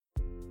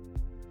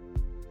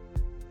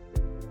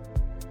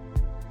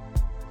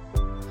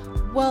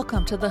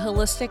Welcome to the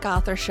Holistic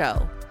Author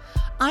Show.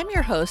 I'm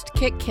your host,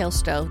 Kit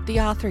Kilstow, the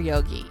Author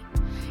Yogi.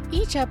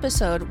 Each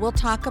episode, we'll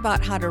talk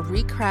about how to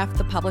recraft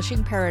the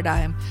publishing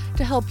paradigm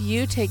to help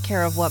you take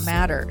care of what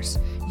matters,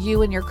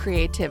 you and your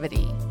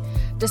creativity.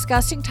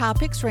 Discussing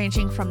topics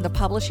ranging from the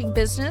publishing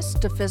business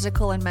to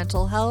physical and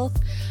mental health,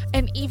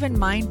 and even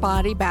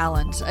mind-body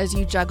balance as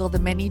you juggle the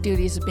many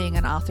duties of being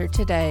an author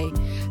today,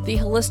 the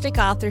Holistic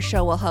Author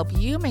Show will help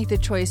you make the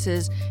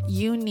choices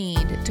you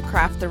need to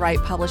craft the right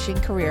publishing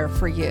career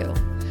for you.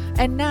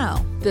 And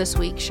now, this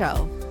week's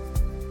show.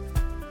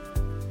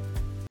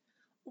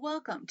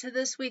 Welcome to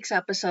this week's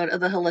episode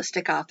of the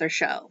Holistic Author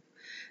Show.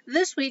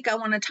 This week, I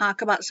want to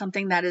talk about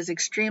something that is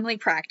extremely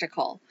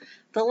practical.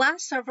 The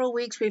last several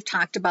weeks, we've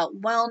talked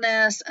about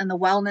wellness and the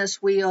wellness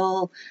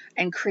wheel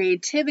and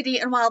creativity.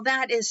 And while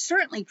that is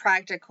certainly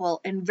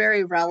practical and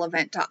very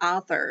relevant to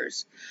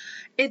authors,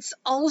 it's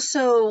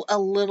also a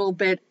little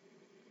bit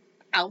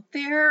out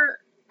there.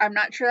 I'm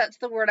not sure that's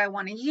the word I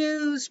want to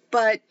use,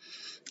 but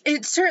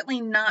it's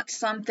certainly not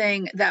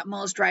something that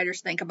most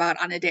writers think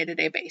about on a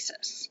day-to-day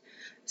basis.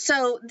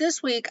 So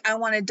this week, I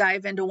want to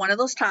dive into one of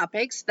those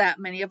topics that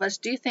many of us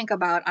do think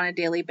about on a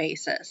daily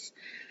basis,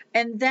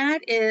 and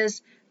that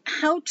is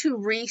how to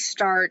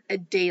restart a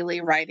daily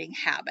writing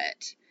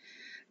habit.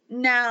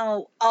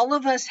 Now, all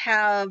of us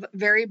have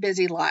very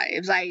busy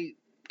lives. I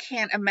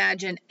can't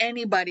imagine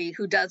anybody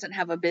who doesn't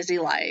have a busy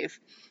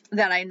life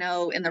that I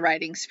know in the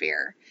writing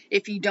sphere.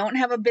 If you don't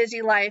have a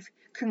busy life,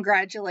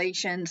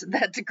 congratulations,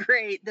 that's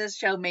great. This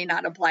show may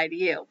not apply to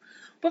you.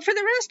 But for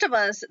the rest of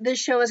us, this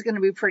show is going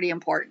to be pretty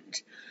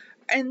important.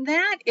 And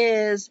that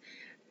is,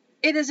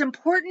 it is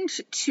important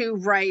to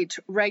write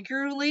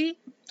regularly,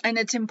 and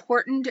it's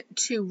important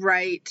to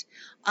write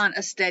on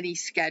a steady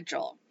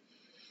schedule.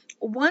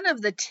 One of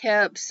the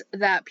tips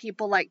that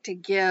people like to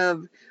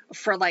give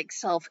for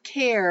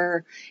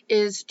self-care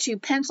is to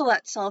pencil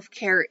that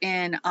self-care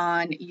in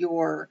on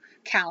your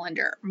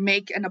calendar.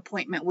 Make an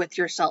appointment with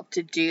yourself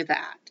to do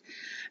that.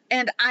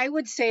 And I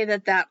would say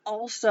that that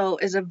also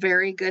is a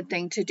very good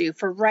thing to do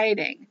for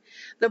writing.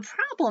 The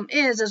problem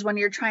is when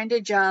you're trying to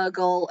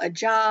juggle a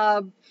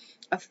job,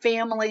 a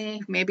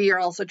family, maybe you're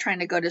also trying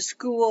to go to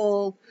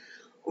school.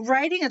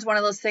 Writing is one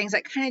of those things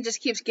that kind of just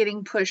keeps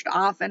getting pushed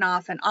off and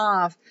off and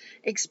off,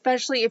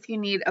 especially if you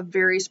need a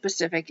very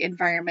specific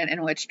environment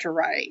in which to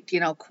write,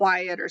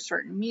 quiet or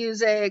certain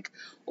music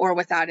or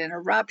without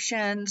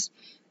interruptions.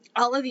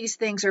 All of these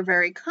things are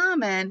very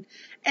common,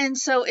 and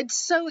so it's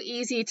so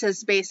easy to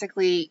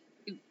basically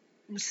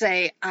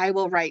say, I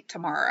will write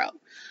tomorrow.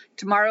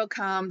 Tomorrow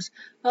comes,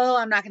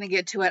 I'm not going to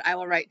get to it, I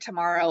will write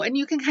tomorrow. And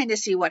you can kind of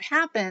see what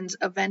happens.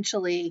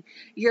 Eventually,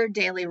 your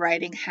daily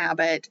writing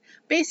habit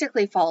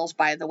basically falls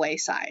by the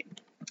wayside.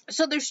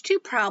 So there's two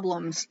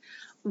problems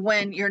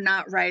when you're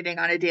not writing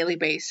on a daily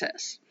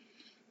basis.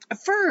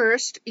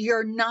 First,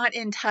 you're not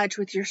in touch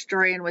with your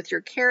story and with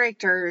your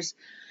characters.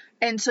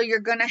 And so you're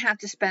going to have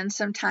to spend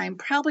some time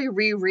probably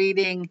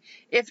rereading,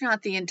 if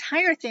not the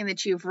entire thing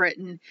that you've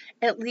written,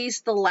 at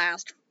least the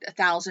last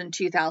 1,000,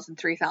 2,000,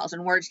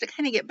 3,000 words to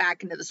kind of get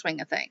back into the swing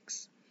of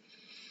things.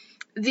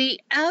 The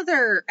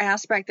other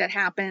aspect that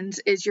happens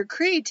is your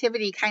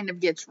creativity kind of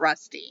gets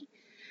rusty.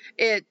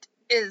 It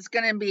is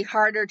going to be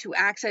harder to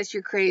access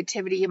your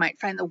creativity. You might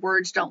find the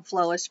words don't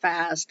flow as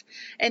fast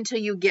until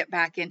you get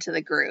back into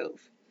the groove.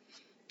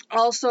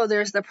 Also,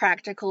 there's the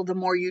practical, the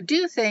more you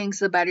do things,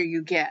 the better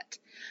you get.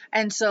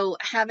 And so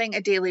having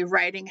a daily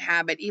writing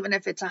habit, even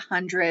if it's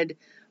 100,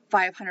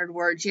 500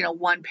 words,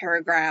 one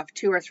paragraph,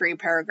 2 or 3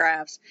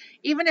 paragraphs,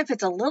 even if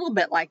it's a little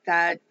bit like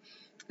that,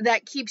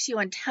 that keeps you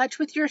in touch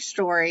with your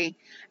story,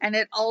 and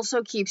it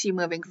also keeps you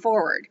moving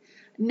forward.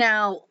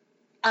 Now,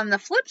 on the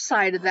flip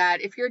side of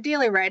that, if your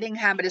daily writing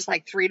habit is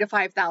like 3,000 to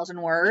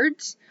 5,000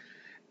 words,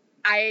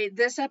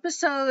 this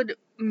episode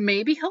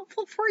may be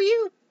helpful for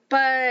you,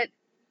 but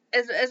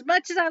as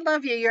much as I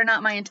love you, you're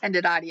not my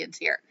intended audience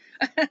here.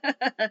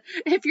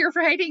 If you're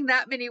writing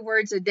that many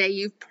words a day,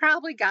 you've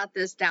probably got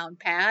this down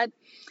pat.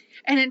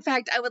 And in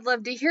fact, I would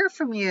love to hear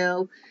from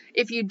you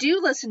if you do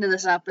listen to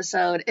this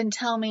episode and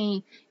tell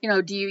me,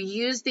 do you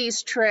use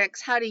these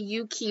tricks? How do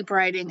you keep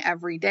writing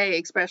every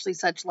day, especially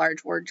such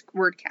large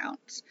word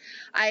counts?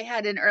 I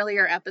had an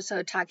earlier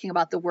episode talking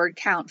about the word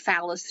count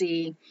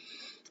fallacy,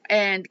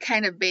 and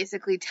kind of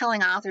basically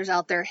telling authors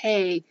out there,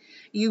 hey,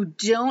 you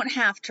don't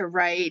have to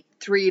write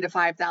 3,000 to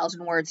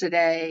 5,000 words a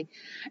day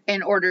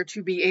in order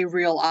to be a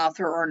real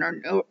author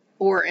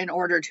or in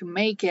order to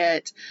make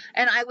it.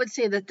 And I would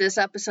say that this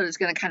episode is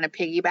going to kind of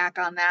piggyback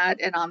on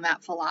that and on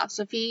that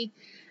philosophy,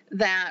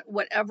 that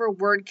whatever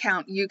word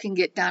count you can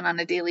get done on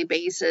a daily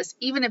basis,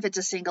 even if it's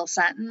a single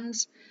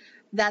sentence,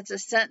 that's a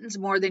sentence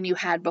more than you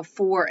had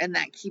before, and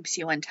that keeps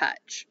you in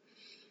touch.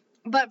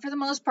 But for the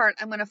most part,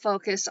 I'm going to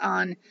focus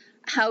on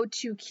how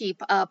to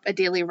keep up a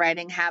daily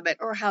writing habit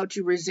or how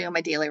to resume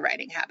a daily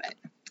writing habit.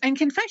 And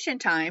confession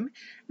time,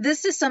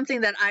 this is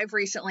something that I've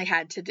recently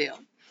had to do.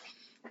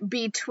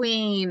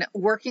 Between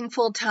working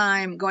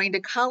full-time, going to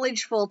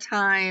college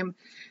full-time,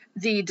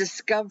 the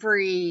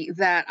discovery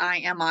that I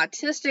am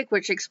autistic,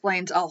 which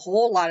explains a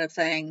whole lot of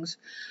things,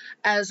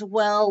 as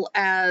well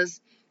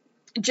as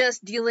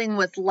just dealing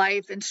with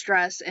life and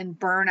stress and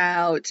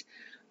burnout.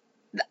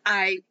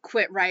 I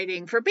quit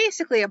writing for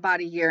basically about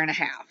a year and a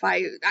half.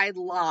 I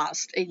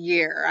lost a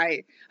year.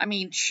 I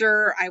mean,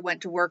 sure, I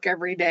went to work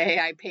every day.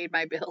 I paid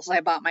my bills. I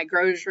bought my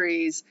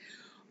groceries.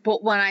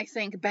 But when I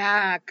think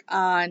back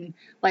on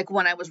like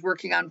when I was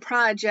working on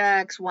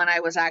projects, when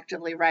I was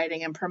actively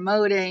writing and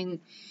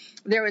promoting,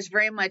 there was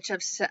very much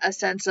of a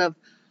sense of,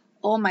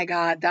 oh my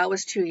God, that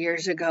was 2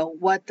 years ago.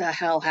 What the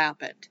hell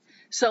happened?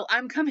 So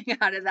I'm coming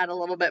out of that a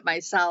little bit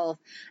myself.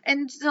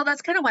 And so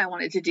that's kind of why I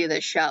wanted to do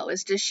this show,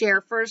 is to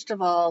share, first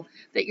of all,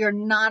 that you're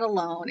not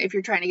alone if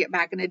you're trying to get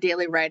back in a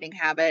daily writing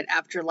habit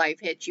after life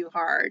hits you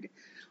hard,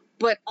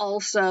 but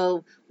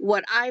also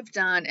what I've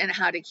done and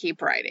how to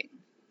keep writing.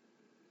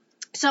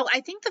 So I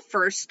think the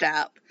first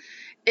step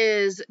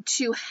is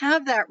to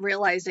have that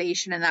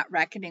realization and that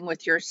reckoning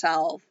with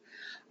yourself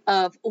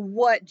of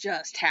what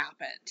just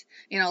happened.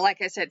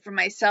 Like I said, for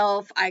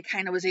myself, I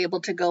kind of was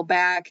able to go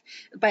back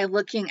by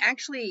looking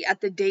actually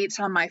at the dates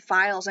on my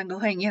files and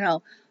going,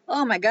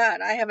 oh my God,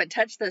 I haven't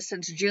touched this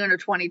since June of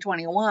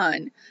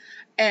 2021,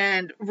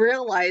 and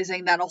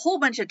realizing that a whole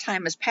bunch of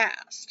time has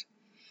passed.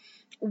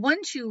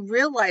 Once you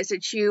realize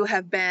that you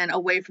have been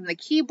away from the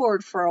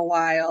keyboard for a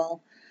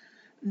while,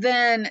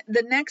 then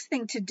the next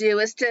thing to do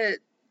is to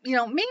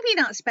maybe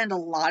not spend a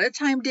lot of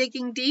time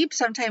digging deep.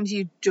 Sometimes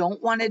you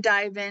don't want to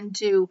dive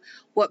into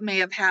what may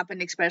have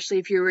happened, especially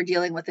if you were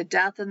dealing with a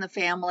death in the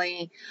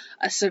family,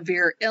 a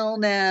severe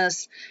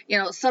illness,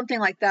 something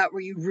like that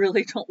where you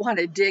really don't want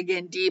to dig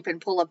in deep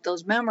and pull up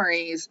those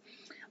memories.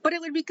 But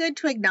it would be good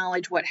to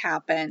acknowledge what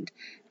happened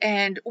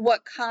and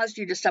what caused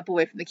you to step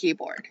away from the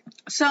keyboard.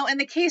 So in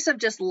the case of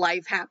just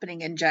life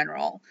happening in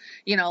general,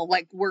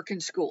 like work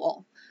and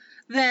school,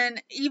 then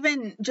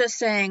even just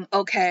saying,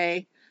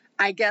 okay,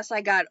 I guess I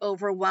got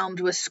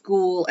overwhelmed with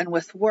school and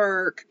with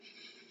work,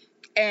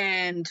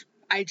 and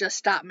I just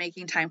stopped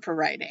making time for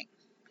writing.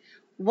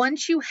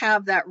 Once you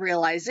have that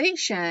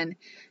realization,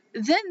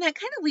 then that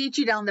kind of leads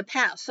you down the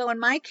path. So in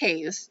my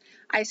case,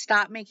 I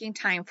stopped making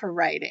time for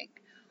writing.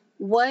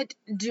 What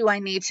do I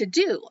need to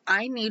do?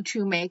 I need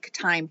to make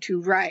time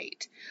to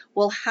write.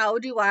 Well, how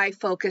do I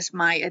focus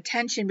my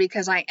attention?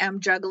 Because I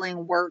am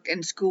juggling work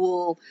and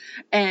school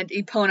and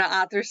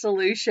Epona Author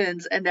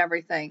Solutions and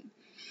everything.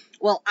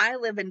 Well, I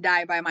live and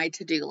die by my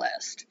to-do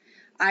list.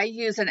 I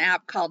use an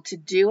app called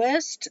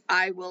Todoist.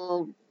 I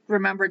will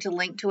remember to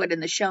link to it in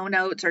the show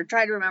notes, or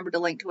try to remember to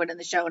link to it in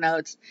the show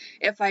notes.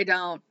 If I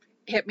don't,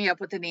 hit me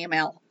up with an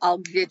email. I'll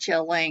get you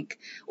a link.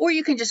 Or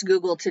you can just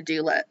Google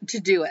Todoist,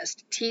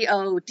 Todoist.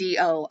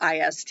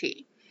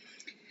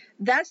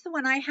 That's the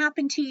one I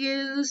happen to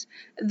use.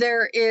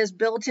 There is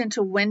built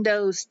into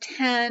Windows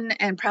 10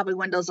 and probably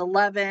Windows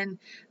 11,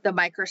 the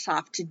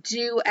Microsoft To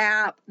Do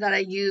app that I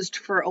used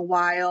for a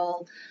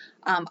while.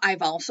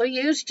 I've also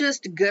used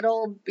just good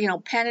old,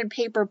 pen and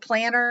paper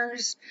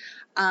planners.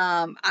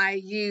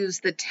 I use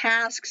the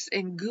tasks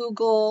in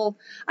Google.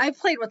 I've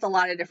played with a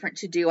lot of different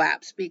to-do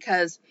apps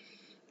because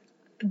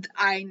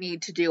I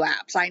need to-do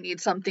apps. I need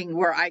something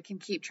where I can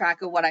keep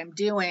track of what I'm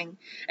doing,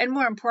 and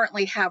more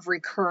importantly, have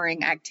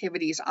recurring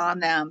activities on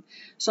them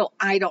so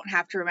I don't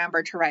have to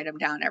remember to write them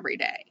down every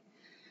day.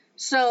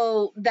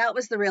 So that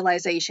was the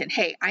realization.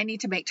 Hey, I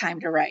need to make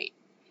time to write.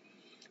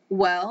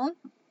 Well,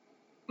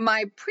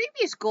 my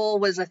previous goal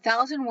was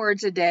 1,000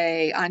 words a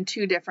day on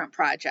 2 different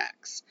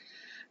projects.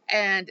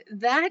 And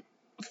that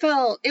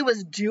it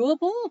was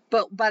doable,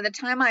 but by the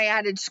time I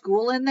added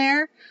school in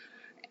there,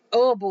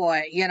 oh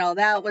boy,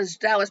 that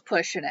was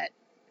pushing it.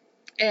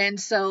 And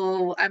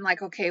so I'm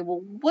like, okay,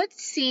 well, what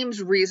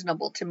seems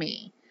reasonable to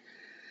me?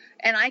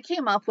 And I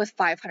came up with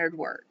 500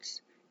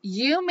 words.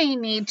 You may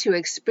need to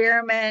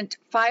experiment.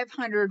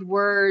 500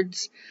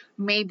 words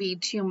may be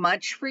too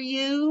much for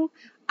you.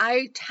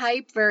 I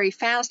type very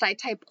fast. I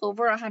type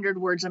over 100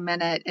 words a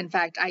minute. In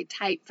fact, I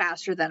type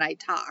faster than I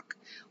talk,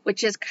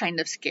 which is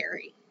kind of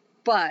scary.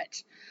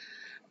 But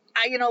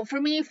for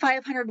me,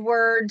 500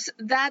 words,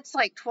 that's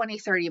like 20,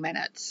 30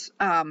 minutes,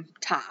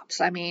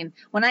 tops. I mean,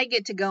 when I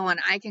get to going,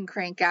 I can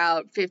crank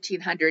out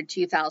 1,500,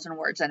 2,000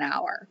 words an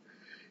hour.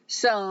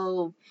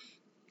 So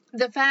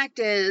the fact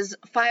is,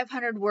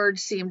 500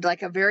 words seemed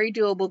like a very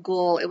doable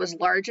goal. It was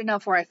large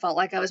enough where I felt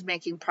like I was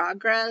making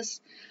progress,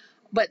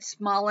 but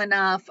small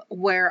enough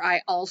where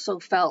I also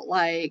felt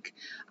like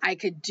I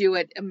could do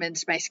it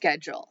amidst my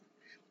schedule.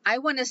 I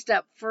went a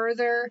step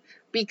further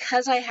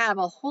because I have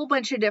a whole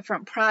bunch of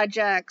different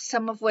projects,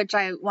 some of which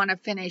I want to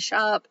finish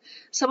up,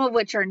 some of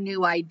which are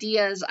new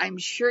ideas. I'm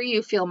sure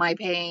you feel my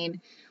pain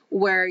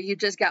where you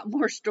just got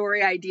more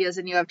story ideas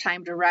and you have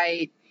time to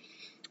write,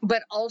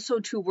 but also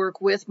to work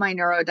with my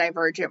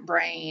neurodivergent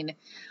brain.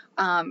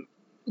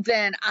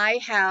 Then I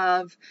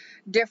have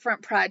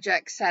different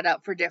projects set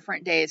up for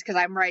different days because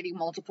I'm writing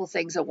multiple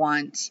things at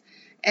once.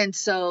 And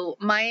so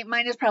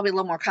mine is probably a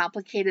little more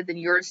complicated than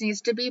yours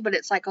needs to be, but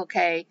it's like,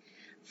 okay,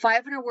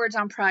 500 words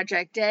on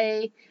project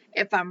A.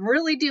 If I'm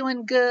really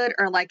doing good,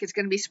 or like it's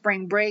going to be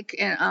spring break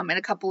in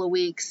a couple of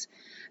weeks,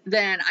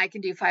 then I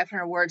can do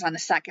 500 words on the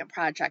second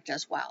project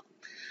as well.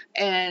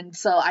 And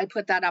so I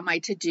put that on my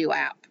to-do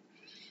app.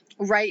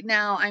 Right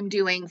now I'm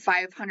doing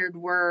 500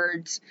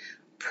 words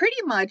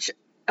pretty much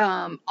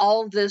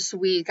all this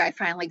week. I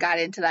finally got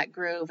into that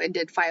groove and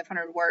did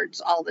 500 words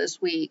all this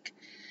week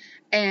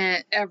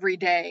and every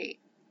day.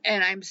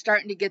 And I'm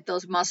starting to get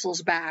those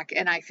muscles back,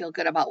 and I feel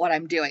good about what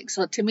I'm doing.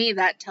 So to me,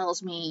 that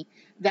tells me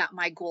that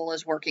my goal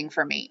is working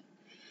for me.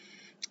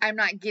 I'm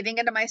not getting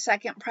into my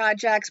second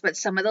projects, but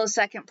some of those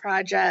second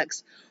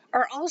projects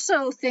are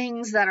also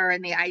things that are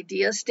in the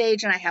idea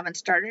stage and I haven't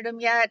started them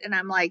yet. And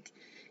I'm like,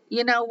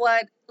 you know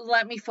what?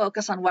 Let me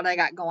focus on what I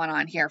got going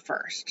on here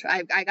first.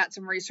 I got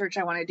some research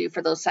I want to do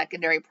for those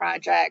secondary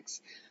projects.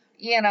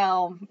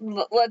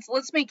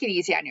 Let's make it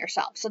easy on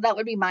yourself. So that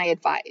would be my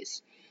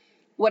advice.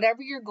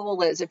 Whatever your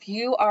goal is, if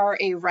you are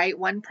a write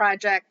one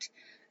project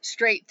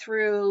straight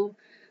through,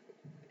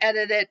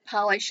 edit it,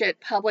 polish it,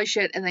 publish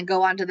it, and then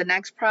go on to the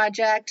next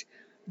project,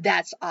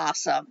 that's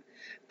awesome.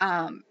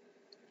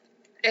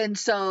 And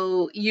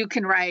so you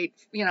can write,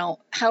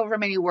 however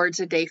many words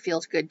a day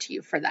feels good to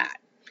you for that.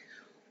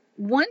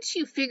 Once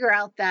you figure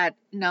out that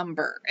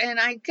number, and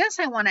I guess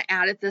I want to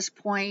add at this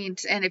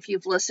point, and if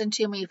you've listened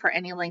to me for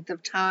any length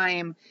of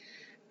time,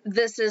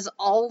 this is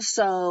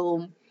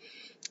also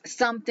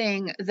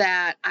something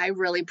that I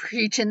really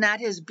preach, and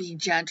that is be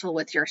gentle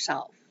with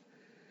yourself.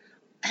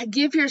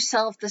 Give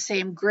yourself the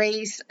same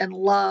grace and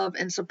love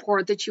and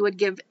support that you would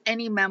give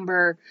any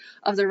member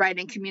of the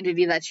writing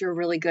community that's your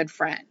really good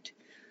friend.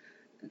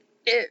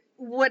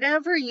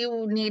 Whatever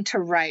you need to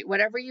write,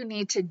 whatever you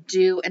need to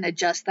do and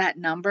adjust that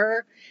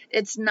number,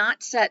 it's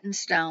not set in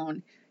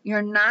stone.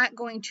 You're not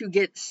going to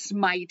get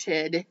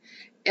smoted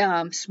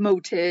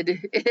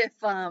if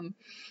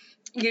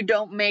you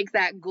don't make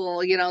that goal.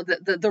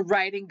 The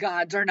writing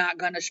gods are not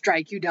going to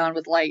strike you down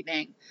with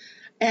lightning.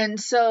 And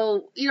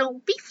so,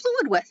 be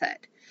fluid with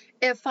it.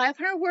 If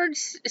 500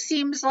 words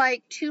seems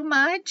like too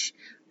much,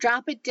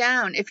 drop it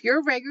down. If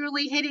you're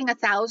regularly hitting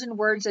 1,000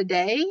 words a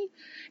day,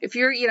 if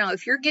you're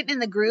getting in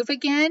the groove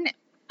again,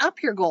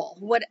 up your goal,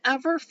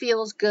 whatever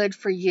feels good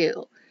for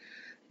you.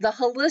 The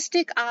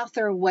holistic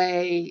author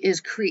way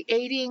is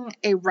creating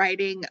a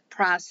writing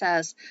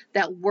process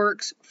that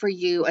works for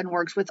you and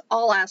works with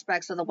all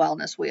aspects of the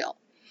wellness wheel.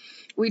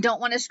 We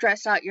don't want to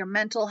stress out your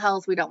mental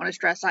health. We don't want to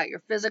stress out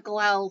your physical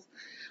health.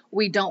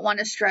 We don't want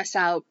to stress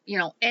out,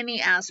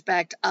 any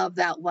aspect of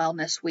that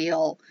wellness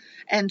wheel.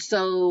 And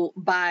so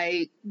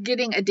by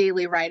getting a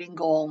daily writing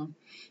goal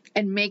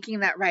and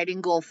making that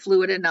writing goal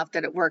fluid enough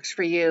that it works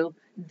for you,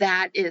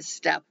 that is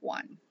step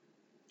one.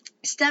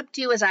 Step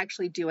two is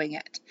actually doing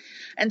it.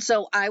 And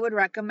so I would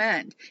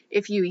recommend,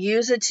 if you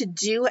use a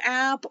to-do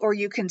app or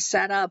you can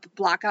set up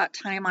block out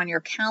time on your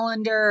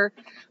calendar,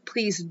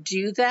 please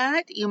do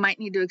that. You might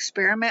need to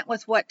experiment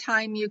with what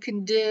time you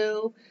can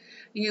do.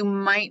 You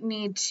might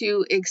need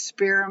to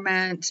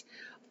experiment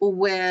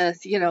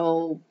with,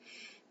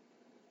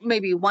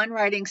 maybe one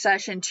writing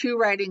session, 2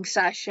 writing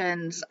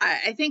sessions.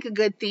 I think a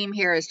good theme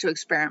here is to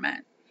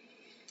experiment.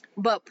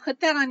 But put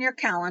that on your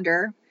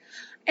calendar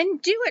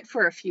and do it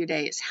for a few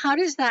days. How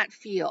does that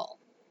feel?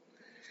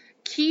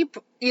 Keep,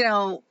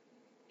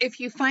 if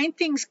you find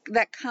things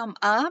that come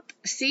up,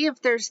 see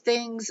if there's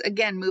things,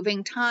 again,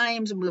 moving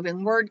times,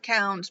 moving word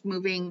counts,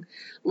 moving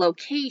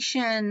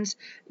locations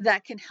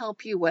that can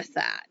help you with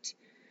that.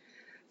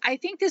 I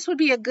think this would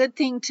be a good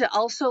thing to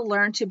also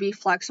learn to be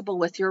flexible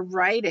with your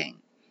writing.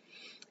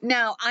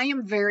 Now, I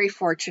am very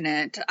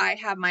fortunate. I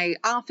have my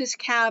office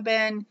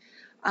cabin.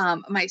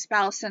 My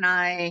spouse and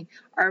I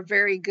are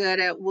very good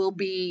we'll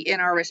be in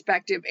our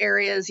respective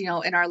areas,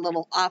 in our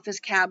little office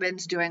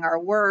cabins doing our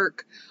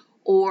work,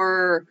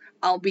 or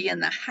I'll be in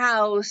the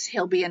house,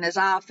 he'll be in his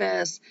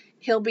office,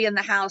 he'll be in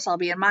the house, I'll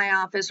be in my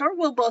office, or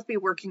we'll both be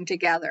working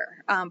together.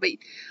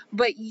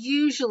 But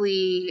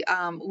usually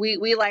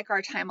we like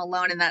our time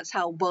alone, and that's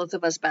how both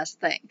of us best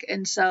think.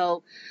 And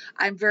so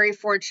I'm very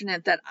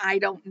fortunate that I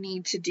don't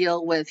need to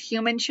deal with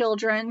human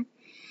children.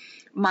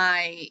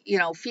 My,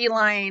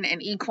 feline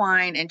and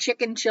equine and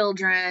chicken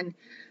children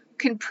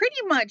can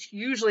pretty much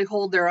usually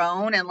hold their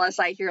own unless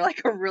I hear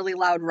like a really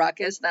loud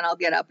ruckus, then I'll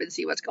get up and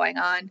see what's going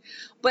on.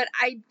 But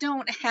I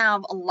don't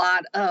have a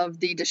lot of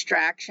the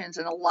distractions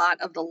and a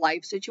lot of the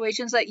life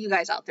situations that you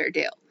guys out there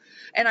do.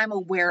 And I'm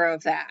aware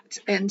of that.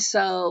 And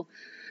so,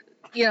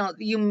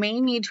 you may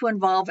need to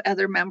involve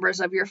other members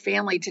of your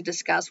family to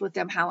discuss with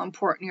them how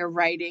important your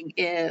writing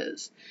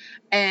is.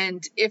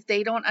 And if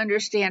they don't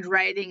understand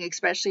writing,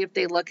 especially if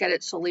they look at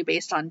it solely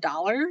based on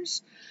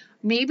dollars,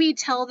 maybe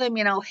tell them,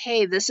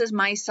 hey, this is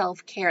my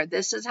self-care.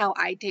 This is how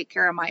I take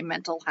care of my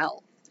mental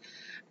health.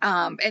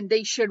 And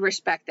they should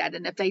respect that.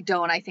 And if they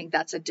don't, I think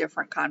that's a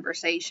different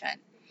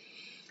conversation.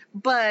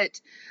 But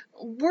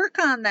work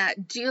on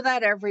that. Do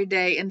that every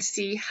day and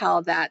see how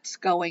that's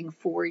going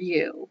for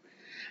you.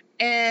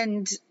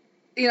 And,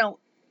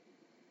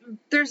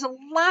 there's a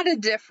lot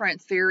of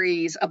different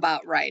theories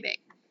about writing.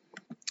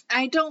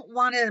 I don't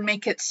want to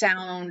make it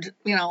sound,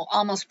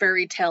 almost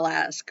fairy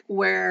tale-esque,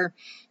 where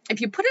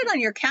if you put it on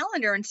your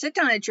calendar and sit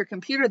down at your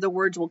computer, the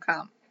words will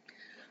come.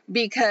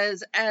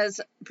 Because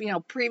as,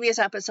 previous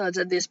episodes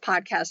of this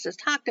podcast has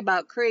talked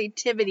about,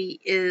 creativity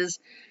is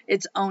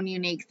its own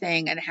unique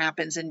thing and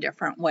happens in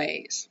different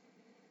ways.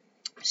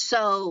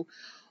 So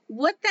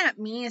what that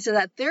means is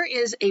that there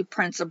is a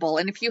principle,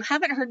 and if you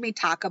haven't heard me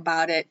talk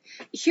about it,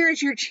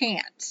 here's your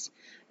chance.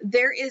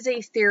 There is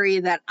a theory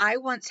that I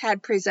once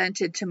had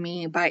presented to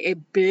me by a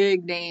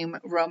big name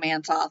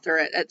romance author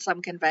at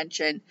some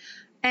convention,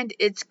 and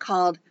it's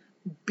called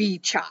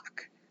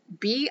BCHOK.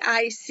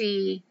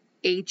 BICHOK.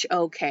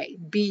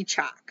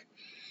 BCHOK.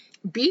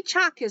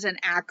 BCHOK is an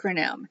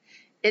acronym.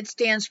 It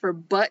stands for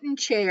button,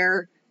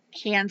 chair,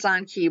 hands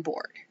on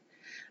keyboard.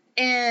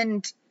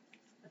 And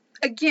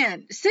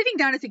again, sitting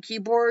down at the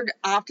keyboard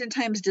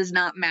oftentimes does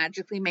not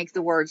magically make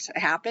the words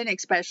happen,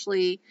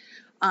 especially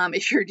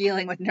if you're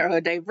dealing with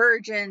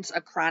neurodivergence,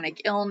 a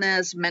chronic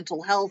illness,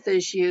 mental health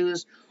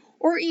issues,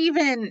 or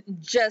even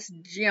just,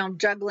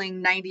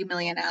 juggling 90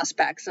 million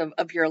aspects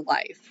of your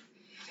life.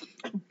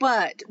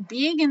 But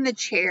being in the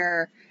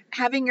chair,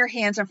 having your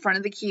hands in front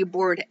of the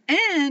keyboard,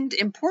 and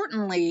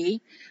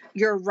importantly,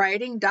 your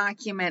writing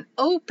document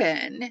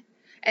open,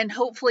 and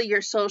hopefully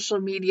your social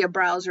media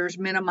browsers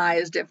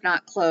minimized, if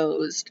not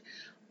closed.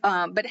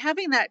 But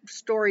having that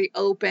story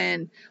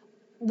open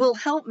will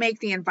help make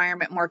the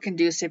environment more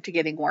conducive to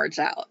getting words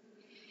out.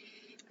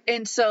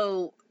 And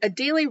so a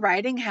daily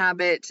writing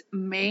habit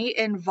may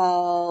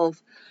involve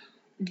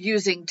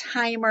using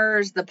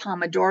timers, the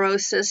Pomodoro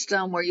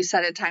system, where you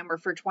set a timer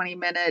for 20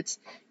 minutes,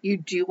 you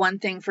do one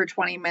thing for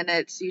 20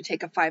 minutes, you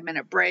take a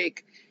 5-minute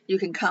break, you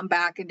can come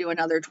back and do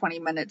another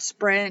 20-minute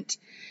sprint.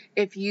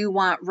 If you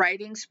want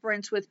writing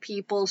sprints with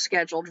people,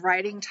 scheduled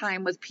writing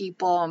time with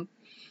people,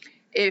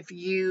 if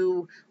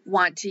you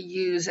want to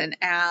use an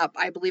app,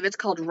 I believe it's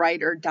called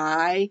Write or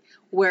Die,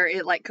 where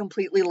it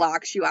completely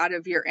locks you out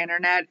of your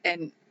internet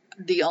and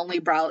the only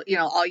browser,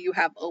 all you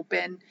have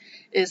open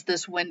is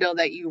this window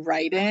that you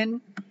write in.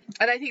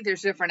 And I think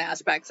there's different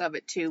aspects of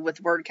it too,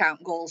 with word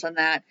count goals and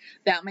that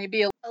may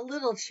be a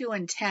little too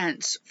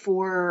intense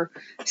for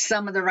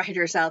some of the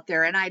writers out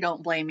there. And I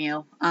don't blame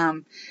you.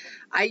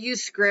 I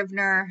use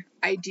Scrivener.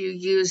 I do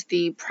use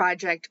the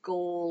project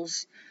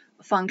goals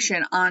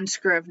function on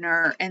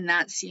Scrivener, and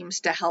that seems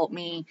to help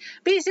me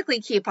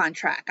basically keep on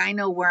track. I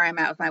know where I'm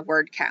at with my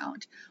word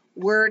count.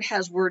 Word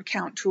has word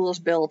count tools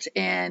built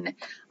in.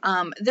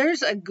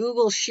 There's a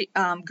Google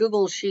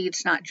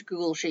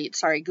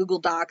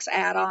Docs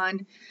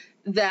add-on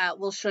that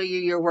will show you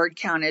your word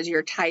count as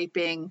you're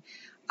typing.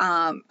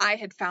 I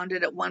had found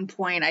it at one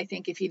point. I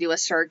think if you do a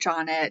search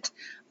on it,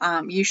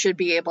 you should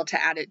be able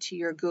to add it to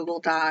your Google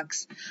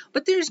Docs.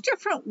 But there's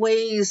different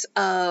ways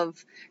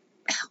of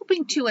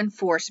helping to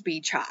enforce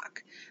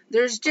BCHOK.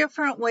 There's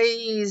different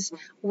ways,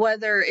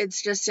 whether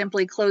it's just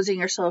simply closing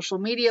your social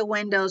media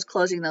windows,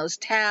 closing those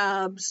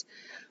tabs,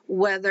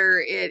 whether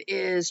it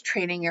is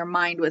training your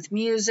mind with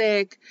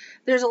music.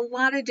 There's a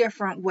lot of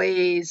different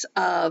ways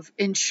of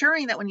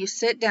ensuring that when you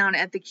sit down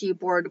at the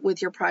keyboard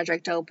with your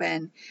project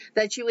open,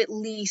 that you at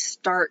least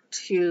start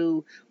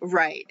to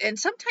write. And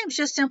sometimes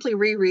just simply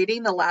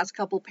rereading the last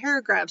couple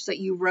paragraphs that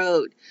you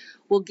wrote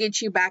will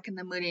get you back in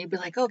the mood and you'll be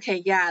like,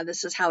 okay, yeah,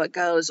 this is how it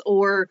goes.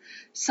 Or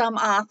some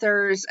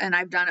authors, and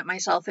I've done it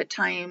myself at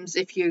times,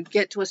 if you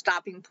get to a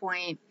stopping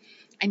point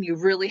and you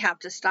really have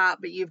to stop,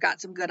 but you've got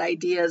some good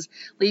ideas,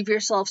 leave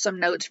yourself some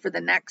notes for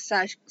the next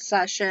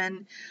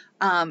session.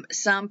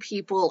 Some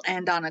people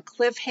end on a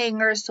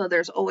cliffhanger, so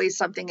there's always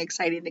something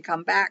exciting to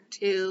come back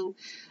to.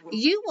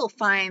 You will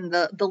find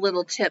the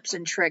little tips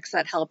and tricks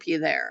that help you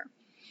there.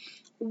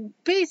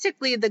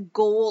 Basically, the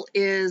goal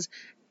is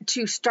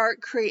to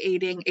start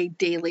creating a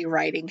daily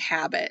writing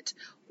habit,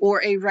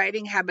 or a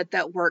writing habit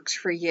that works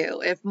for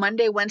you. If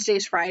Monday,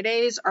 Wednesdays,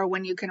 Fridays are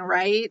when you can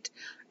write,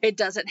 it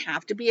doesn't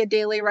have to be a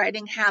daily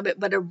writing habit,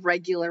 but a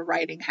regular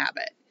writing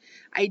habit.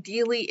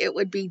 Ideally, it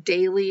would be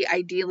daily.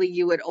 Ideally,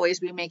 you would always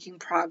be making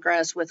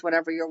progress with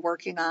whatever you're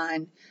working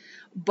on.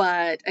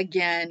 But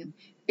again,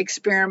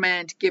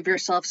 experiment, give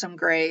yourself some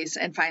grace,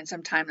 and find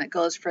some time that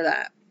goes for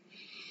that.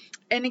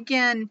 And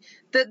again,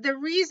 the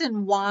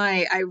reason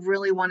why I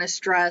really want to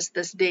stress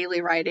this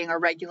daily writing or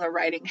regular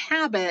writing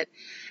habit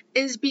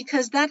is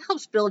because that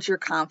helps build your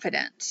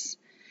confidence.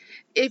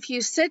 If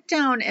you sit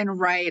down and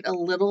write a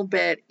little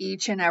bit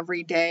each and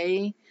every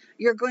day,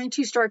 you're going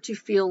to start to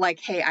feel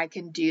like, hey, I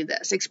can do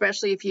this,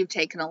 especially if you've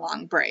taken a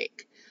long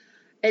break.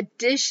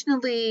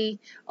 Additionally,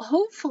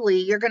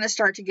 hopefully, you're going to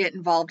start to get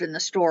involved in the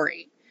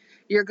story.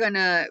 You're going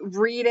to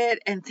read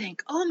it and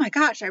think, oh my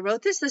gosh, I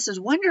wrote this. This is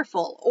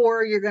wonderful.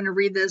 Or you're going to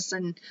read this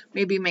and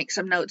maybe make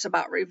some notes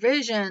about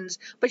revisions,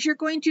 but you're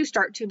going to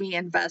start to be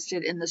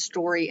invested in the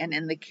story and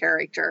in the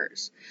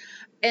characters.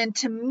 And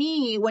to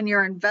me, when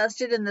you're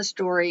invested in the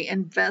story,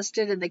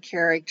 invested in the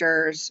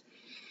characters,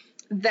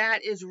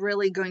 that is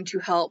really going to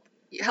help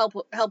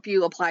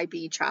you apply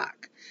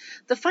BCHOK.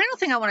 The final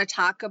thing I want to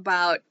talk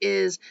about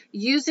is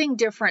using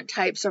different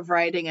types of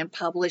writing and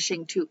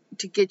publishing to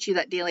get you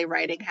that daily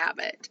writing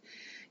habit.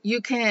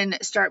 You can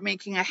start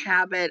making a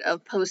habit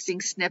of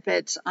posting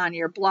snippets on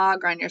your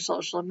blog or on your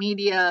social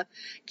media,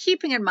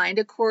 keeping in mind,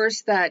 of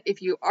course, that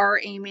if you are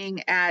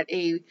aiming at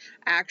a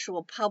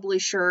actual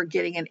publisher,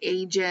 getting an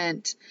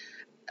agent,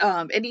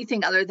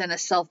 anything other than a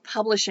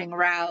self-publishing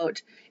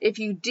route, if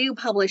you do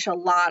publish a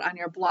lot on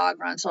your blog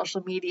or on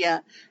social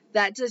media,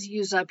 that does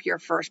use up your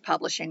first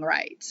publishing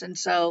rights. And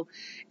so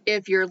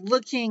if you're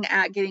looking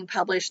at getting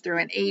published through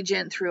an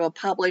agent, through a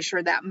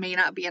publisher, that may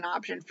not be an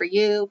option for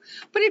you.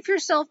 But if you're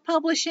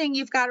self-publishing,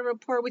 you've got a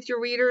rapport with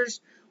your readers,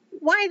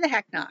 why the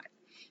heck not?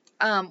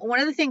 One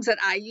of the things that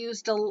I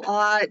used a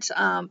lot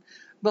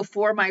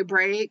before my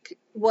break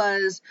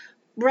was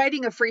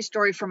writing a free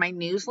story for my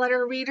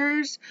newsletter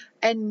readers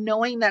and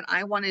knowing that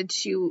I wanted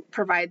to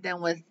provide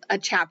them with a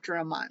chapter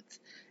a month.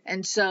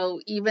 And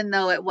so even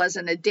though it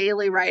wasn't a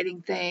daily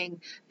writing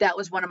thing, that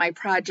was one of my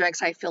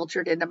projects I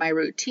filtered into my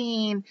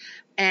routine,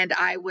 and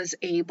I was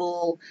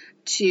able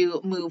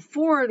to move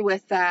forward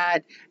with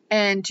that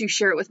and to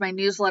share it with my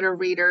newsletter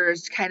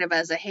readers kind of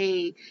as a,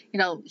 hey,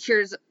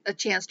 here's a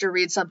chance to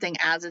read something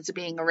as it's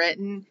being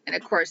written. And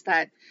of course,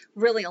 that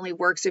really only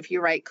works if you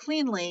write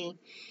cleanly.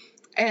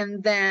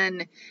 And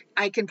then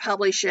I can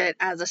publish it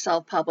as a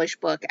self-published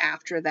book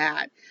after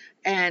that,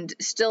 and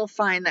still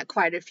find that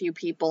quite a few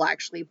people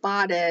actually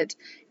bought it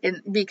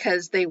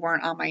because they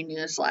weren't on my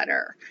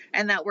newsletter.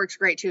 And that works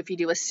great too if you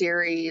do a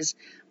series.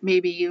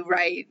 Maybe you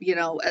write,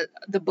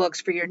 the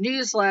books for your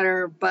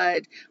newsletter,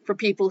 but for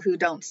people who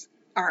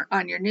aren't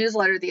on your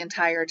newsletter the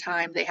entire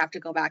time, they have to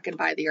go back and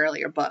buy the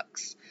earlier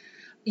books.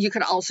 You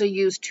could also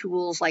use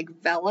tools like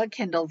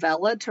Kindle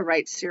Vella, to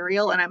write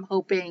serial, and I'm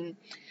hoping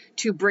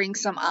to bring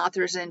some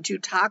authors in to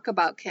talk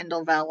about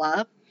Kindle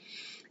Vella.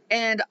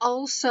 And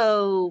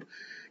also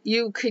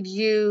you could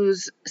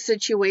use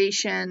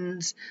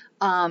situations.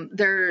 I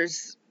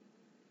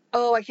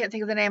can't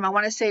think of the name. I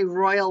want to say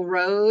Royal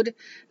Road.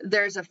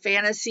 There's a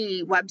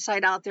fantasy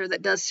website out there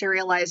that does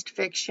serialized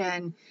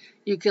fiction.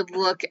 You could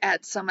look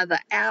at some of the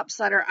apps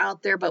that are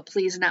out there, but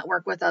please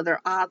network with other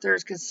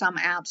authors because some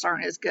apps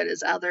aren't as good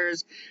as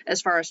others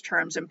as far as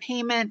terms and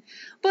payment.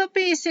 But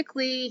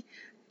basically,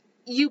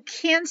 you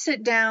can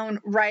sit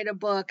down, write a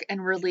book,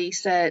 and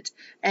release it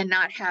and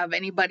not have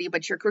anybody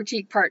but your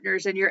critique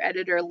partners and your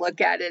editor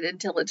look at it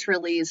until it's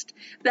released.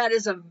 That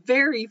is a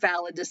very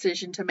valid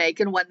decision to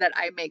make, and one that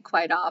I make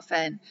quite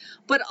often.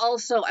 But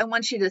also, I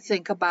want you to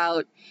think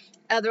about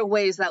other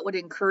ways that would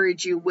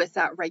encourage you with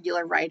that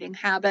regular writing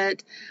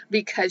habit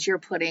because you're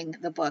putting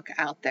the book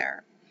out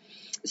there.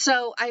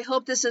 So I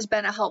hope this has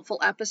been a helpful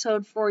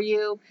episode for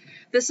you.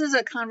 This is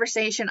a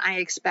conversation I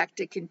expect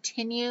to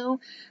continue.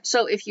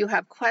 So if you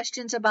have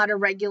questions about a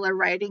regular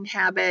writing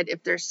habit,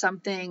 if there's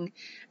something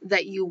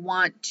that you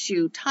want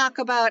to talk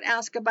about,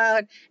 ask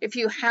about, if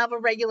you have a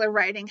regular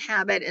writing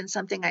habit and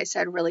something I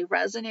said really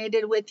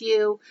resonated with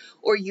you,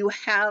 or you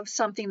have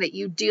something that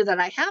you do that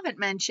I haven't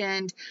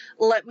mentioned,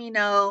 let me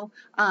know.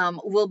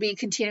 We'll be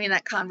continuing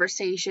that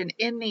conversation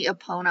in the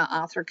Epona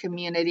author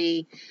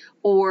community,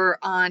 or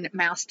on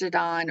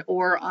Mastodon,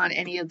 or on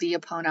any of the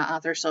Epona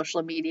author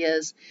social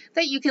medias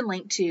that you can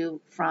link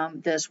to from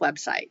this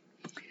website.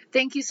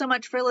 Thank you so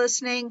much for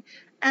listening.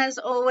 As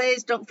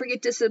always, don't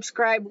forget to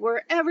subscribe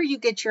wherever you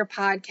get your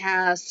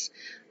podcasts.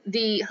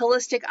 The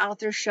Holistic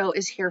Author Show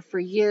is here for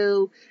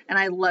you, and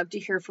I love to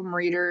hear from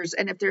readers.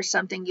 And if there's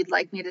something you'd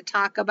like me to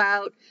talk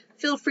about,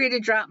 feel free to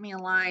drop me a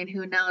line.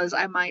 Who knows,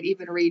 I might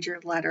even read your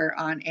letter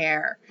on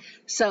air.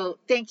 So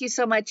thank you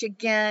so much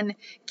again.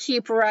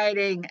 Keep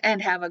writing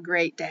and have a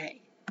great day.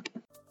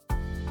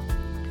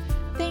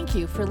 Thank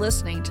you for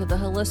listening to the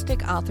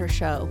Holistic Author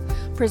Show,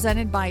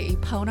 presented by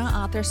Epona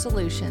Author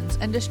Solutions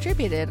and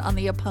distributed on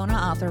the Epona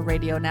Author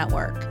Radio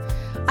Network.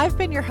 I've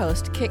been your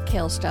host, Kit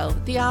Kilstow,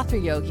 the Author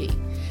Yogi.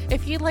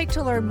 If you'd like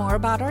to learn more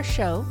about our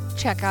show,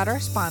 check out our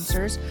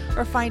sponsors,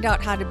 or find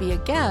out how to be a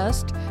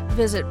guest,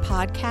 visit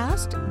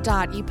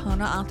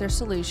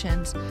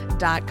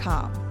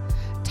podcast.eponaauthor.solutions.com.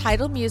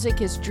 Title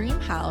music is Dream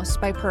House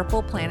by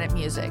Purple Planet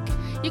Music.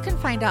 You can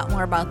find out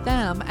more about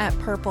them at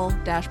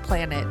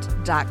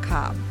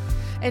purple-planet.com.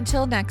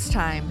 Until next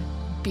time,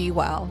 be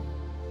well.